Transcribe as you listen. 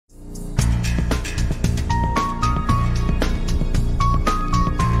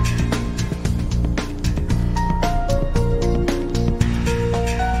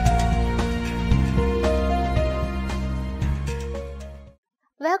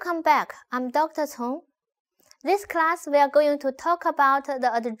Welcome back, I'm Dr. Cong. This class we are going to talk about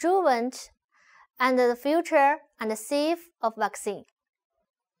the adjuvant and the future and safe of vaccine.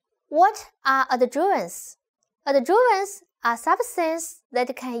 What are adjuvants? Adjuvants are substances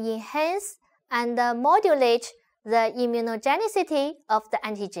that can enhance and modulate the immunogenicity of the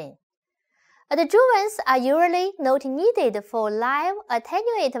antigen. Adjuvants are usually not needed for live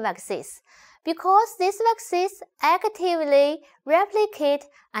attenuated vaccines because these vaccines actively replicate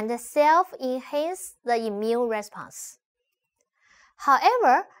and self-enhance the immune response.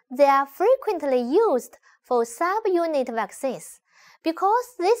 However, they are frequently used for subunit vaccines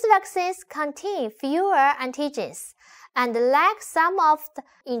because these vaccines contain fewer antigens and lack some of the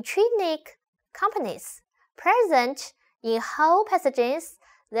intrinsic components present in whole pathogens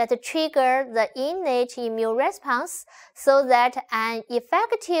that trigger the innate immune response so that an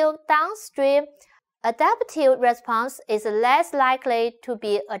effective downstream adaptive response is less likely to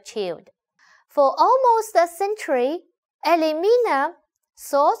be achieved. For almost a century, aluminum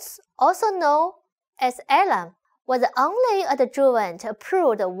salts, also known as alum, was the only adjuvant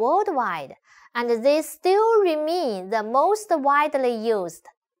approved worldwide, and they still remain the most widely used.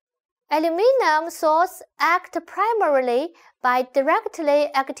 Aluminum salts act primarily by directly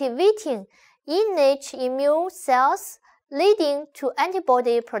activating innate immune cells, leading to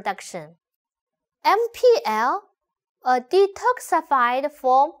antibody production. MPL, a detoxified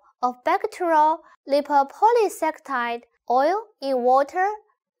form of bacterial lipopolysaccharide oil in water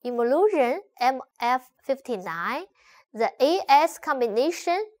emulsion MF59, the AS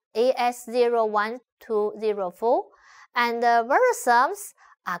combination AS01204, and virusomes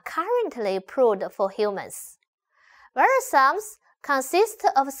are currently approved for humans. Virusomes consist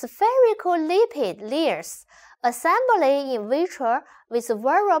of spherical lipid layers assembling in vitro with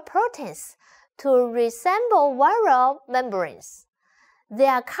viral proteins to resemble viral membranes. They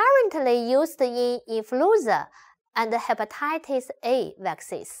are currently used in influenza and hepatitis A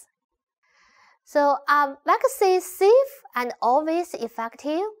vaccines. So, are vaccines safe and always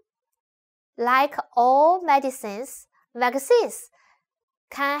effective? Like all medicines, vaccines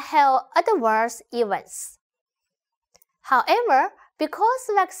can have adverse events. However, because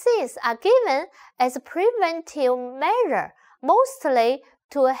vaccines are given as a preventive measure mostly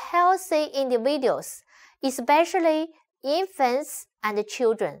to healthy individuals, especially infants and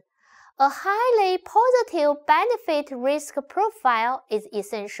children, a highly positive benefit-risk profile is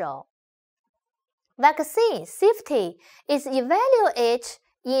essential. Vaccine safety is evaluated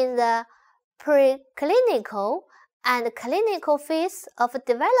in the preclinical and clinical phase of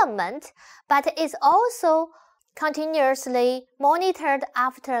development, but is also continuously monitored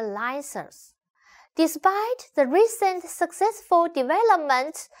after license. Despite the recent successful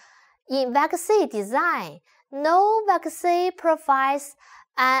development in vaccine design, no vaccine provides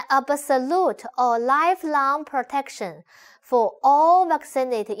an absolute or lifelong protection for all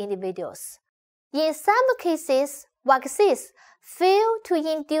vaccinated individuals. In some cases, vaccines fail to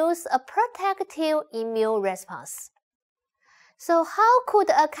induce a protective immune response. So how could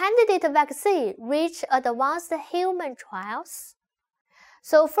a candidate vaccine reach advanced human trials?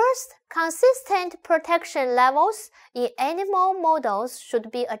 So first, consistent protection levels in animal models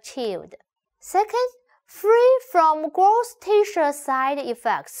should be achieved. Second, free from gross tissue side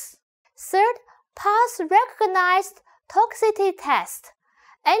effects. Third, pass recognized toxicity test,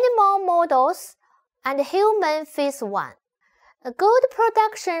 animal models, and human phase 1. A good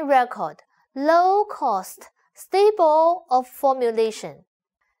production record, low cost, stable of formulation.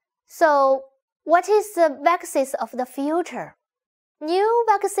 So, what is the vaccines of the future? New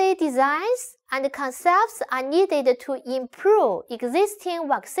vaccine designs and concepts are needed to improve existing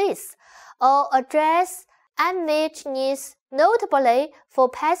vaccines or address unmet needs, notably for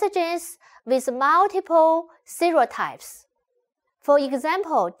pathogens with multiple serotypes. For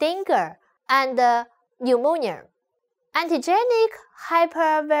example, dengue and pneumonia. Antigenic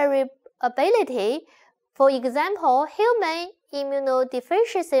hypervariability, for example, human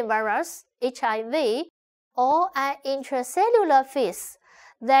immunodeficiency virus, HIV, or an intracellular phase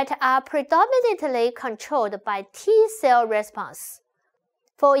that are predominantly controlled by T-cell response.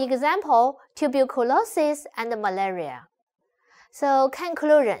 For example, tuberculosis and malaria. So,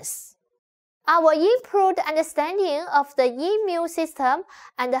 conclusions. Our improved understanding of the immune system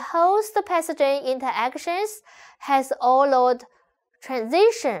and host pathogen interactions has allowed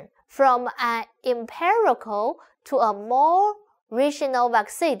transition from an empirical to a more rational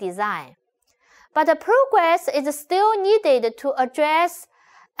vaccine design. But progress is still needed to address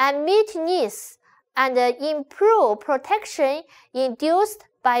unmet needs and improve protection induced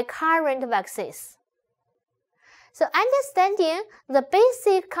by current vaccines. So understanding the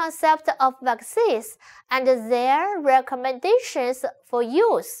basic concept of vaccines and their recommendations for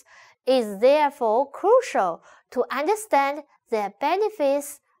use is therefore crucial to understand their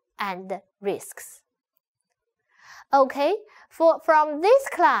benefits and risks. Okay, from this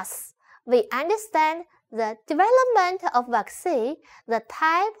class, we understand the development of vaccine, the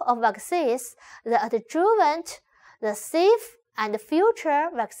type of vaccines, the adjuvant, the safe and future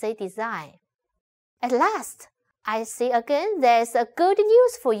vaccine design. At last, I see again there's a good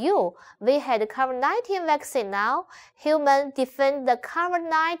news for you. We had COVID-19 vaccine now. Humans defeat the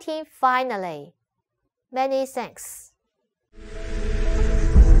COVID-19 finally. Many thanks.